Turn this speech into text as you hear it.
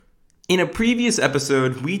In a previous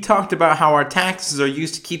episode, we talked about how our taxes are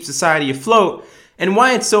used to keep society afloat and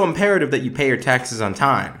why it's so imperative that you pay your taxes on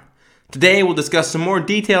time. Today, we'll discuss some more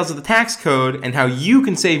details of the tax code and how you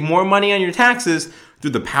can save more money on your taxes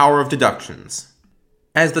through the power of deductions.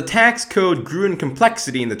 As the tax code grew in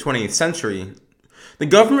complexity in the 20th century, the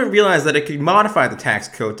government realized that it could modify the tax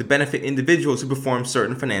code to benefit individuals who perform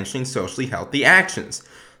certain financially and socially healthy actions,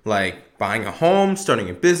 like buying a home, starting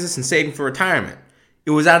a business, and saving for retirement. It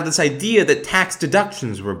was out of this idea that tax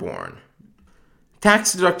deductions were born.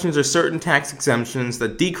 Tax deductions are certain tax exemptions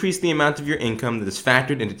that decrease the amount of your income that is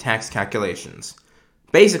factored into tax calculations.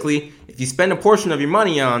 Basically, if you spend a portion of your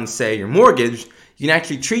money on, say, your mortgage, you can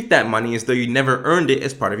actually treat that money as though you never earned it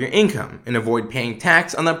as part of your income and avoid paying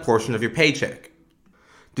tax on that portion of your paycheck.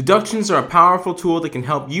 Deductions are a powerful tool that can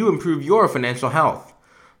help you improve your financial health.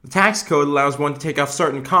 The tax code allows one to take off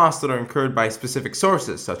certain costs that are incurred by specific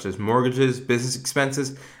sources, such as mortgages, business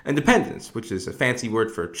expenses, and dependents, which is a fancy word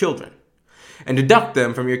for children, and deduct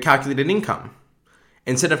them from your calculated income.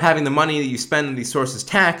 Instead of having the money that you spend on these sources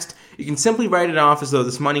taxed, you can simply write it off as though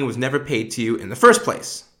this money was never paid to you in the first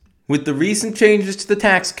place. With the recent changes to the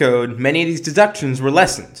tax code, many of these deductions were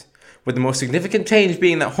lessened, with the most significant change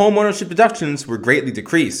being that home ownership deductions were greatly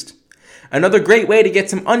decreased. Another great way to get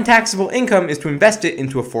some untaxable income is to invest it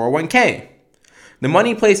into a 401k. The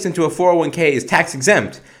money placed into a 401k is tax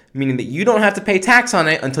exempt, meaning that you don't have to pay tax on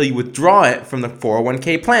it until you withdraw it from the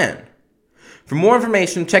 401k plan. For more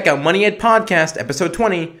information, check out Money Ed Podcast, Episode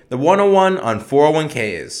 20, the 101 on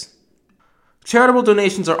 401ks. Charitable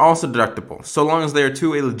donations are also deductible, so long as they are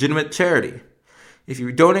to a legitimate charity. If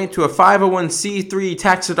you donate to a 501c3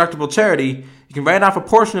 tax-deductible charity, you can write off a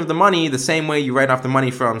portion of the money the same way you write off the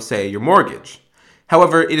money from, say, your mortgage.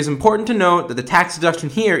 However, it is important to note that the tax deduction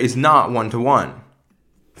here is not one-to-one.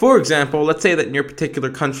 For example, let's say that in your particular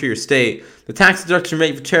country or state, the tax deduction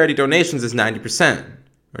rate for charity donations is 90%,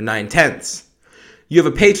 or 9/10. You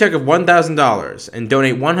have a paycheck of $1,000 and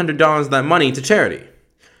donate $100 of that money to charity.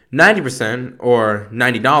 90%, or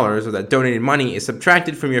 $90 of that donated money is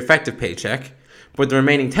subtracted from your effective paycheck, but the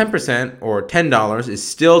remaining 10%, or $10, is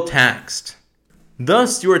still taxed.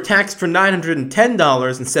 Thus, you are taxed for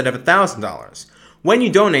 $910 instead of $1,000. When you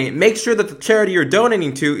donate, make sure that the charity you're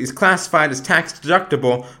donating to is classified as tax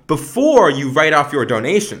deductible before you write off your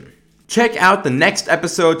donation. Check out the next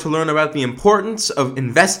episode to learn about the importance of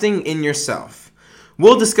investing in yourself.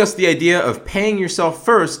 We'll discuss the idea of paying yourself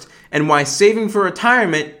first and why saving for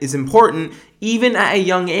retirement is important even at a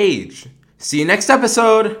young age. See you next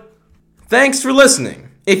episode! Thanks for listening.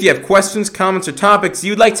 If you have questions, comments, or topics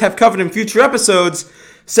you'd like to have covered in future episodes,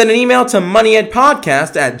 send an email to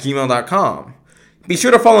moneyedpodcast@gmail.com. Be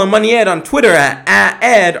sure to follow Money Ed on Twitter at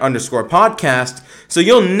 @ed_podcast so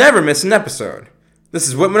you'll never miss an episode. This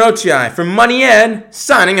is Whitman Ochiai from Money Ed,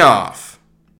 signing off.